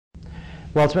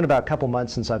Well, it's been about a couple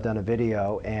months since I've done a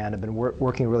video, and I've been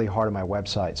working really hard on my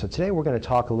website. So today we're going to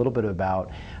talk a little bit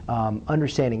about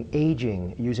understanding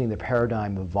aging using the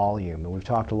paradigm of volume. And we've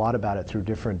talked a lot about it through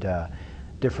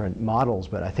different models,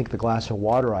 but I think the glass of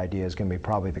water idea is going to be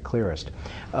probably the clearest.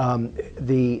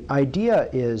 The idea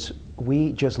is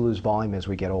we just lose volume as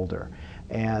we get older.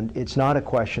 And it's not a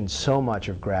question so much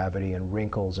of gravity and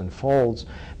wrinkles and folds,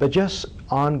 but just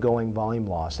ongoing volume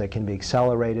loss that can be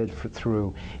accelerated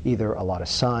through either a lot of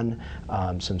sun,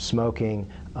 some smoking,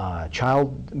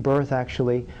 childbirth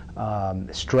actually,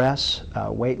 stress,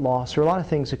 weight loss. There are a lot of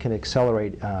things that can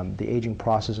accelerate the aging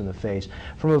process in the face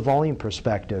from a volume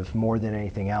perspective more than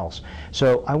anything else.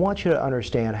 So I want you to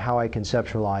understand how I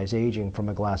conceptualize aging from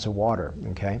a glass of water,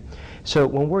 okay? So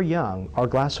when we're young, our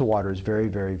glass of water is very,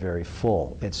 very, very full.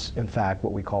 It's in fact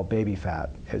what we call baby fat.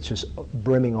 It's just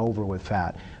brimming over with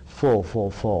fat, full,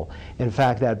 full, full. In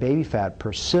fact, that baby fat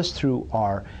persists through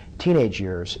our teenage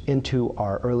years into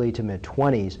our early to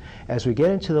mid-20s. As we get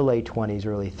into the late 20s,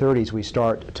 early 30s, we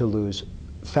start to lose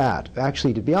fat.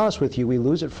 Actually, to be honest with you, we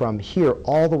lose it from here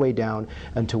all the way down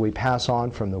until we pass on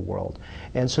from the world.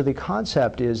 And so the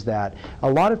concept is that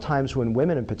a lot of times when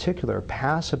women in particular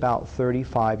pass about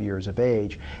 35 years of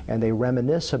age and they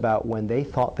reminisce about when they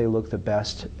thought they looked the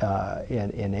best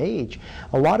in age,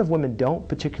 a lot of women don't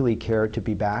particularly care to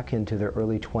be back into their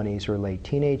early 20s or late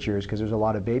teenage years because there's a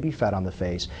lot of baby fat on the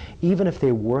face, even if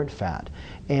they weren't fat.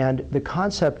 And the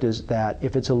concept is that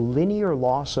if it's a linear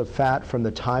loss of fat from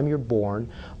the time you're born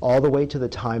all the way to the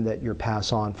time that you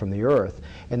pass on from the earth,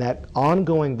 and that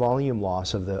ongoing volume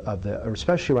loss of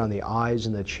especially around the eyes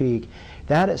and the cheek,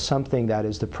 that is something that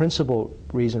is the principal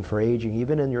reason for aging,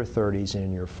 even in your 30s and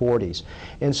in your 40s.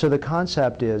 And so the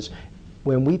concept is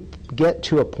when we get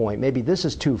to a point, maybe this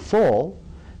is too full,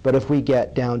 but if we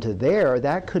get down to there,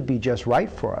 that could be just right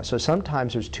for us. So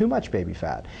sometimes there's too much baby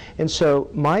fat. And so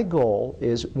my goal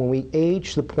is when we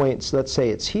age the points, let's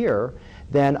say it's here,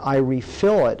 then I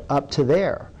refill it up to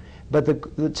there. But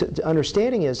the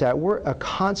understanding is that we're a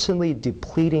constantly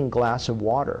depleting glass of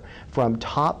water from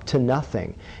top to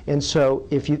nothing. And so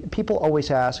people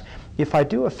always ask, if I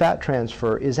do a fat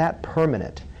transfer, is that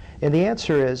permanent? And the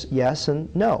answer is yes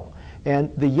and no.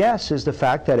 And the yes is the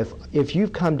fact that if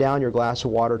you've come down your glass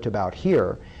of water to about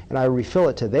here, and I refill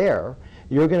it to there,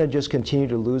 you're going to just continue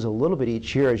to lose a little bit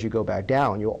each year as you go back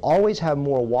down. You'll always have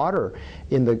more water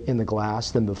in the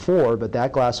glass than before, but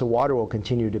that glass of water will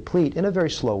continue to deplete in a very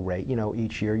slow rate. You know,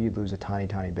 each year you lose a tiny,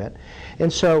 tiny bit.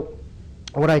 And so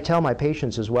what I tell my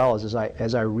patients as well is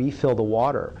as I refill the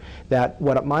water, that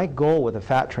my goal with a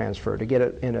fat transfer, to get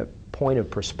it in a point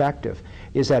of perspective,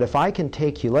 is that if I can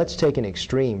take you, let's take an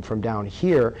extreme from down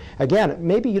here. Again,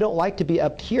 maybe you don't like to be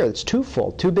up here. It's too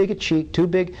full, too big a cheek, too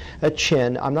big a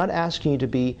chin. I'm not asking you to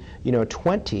be,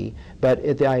 20,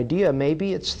 but the idea,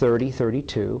 maybe it's 30,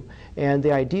 32. And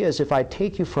the idea is if I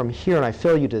take you from here and I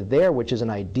fill you to there, which is an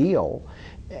ideal,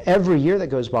 every year that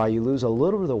goes by you lose a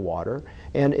little bit of the water,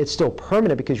 and it's still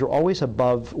permanent because you're always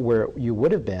above where you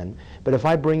would have been. But if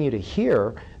I bring you to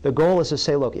here, the goal is to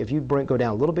say, look, if you go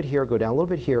down a little bit here, go down a little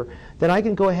bit here, then I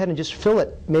can go ahead and just fill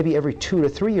it maybe every 2 to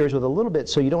 3 years with a little bit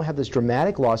so you don't have this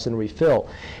dramatic loss and refill.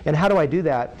 And how do I do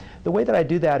that? The way that I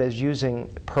do that is using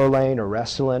Perlane or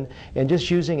Restylane, and just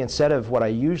using, instead of what I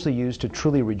usually use to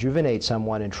truly rejuvenate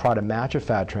someone and try to match a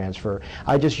fat transfer,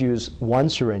 I just use one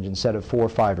syringe instead of 4,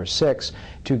 5, or 6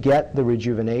 to get the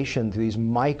rejuvenation through these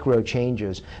micro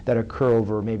changes that occur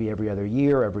over maybe every other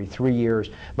year, every 3 years.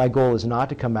 My goal is not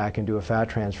to come back and do a fat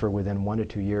transfer within 1 to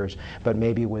 2 years, but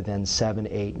maybe within 7,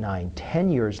 8, 9,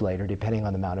 10 years later, depending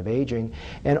on the amount of aging,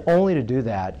 and only to do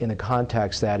that in the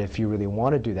context that if you really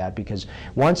want to do that, because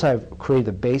once I've created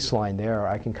the baseline there,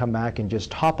 I can come back and just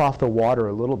top off the water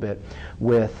a little bit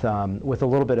with a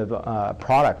little bit of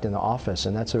product in the office,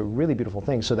 and that's a really beautiful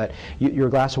thing, so that your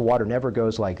glass of water never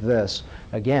goes like this.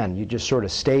 Again, you just sort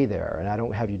of stay there, and I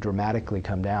don't have you dramatically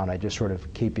come down. I just sort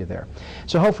of keep you there.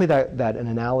 So hopefully that an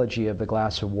analogy of the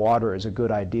glass of water is a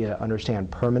good idea to understand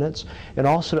permanence, and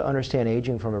also to understand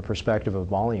aging from a perspective of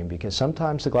volume, because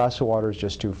sometimes the glass of water is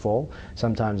just too full,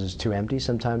 sometimes it's too empty,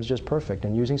 sometimes just perfect.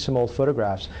 And using some old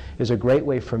photographs is a great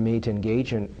way for me to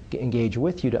engage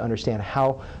with you to understand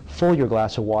how full your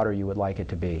glass of water you would like it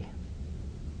to be.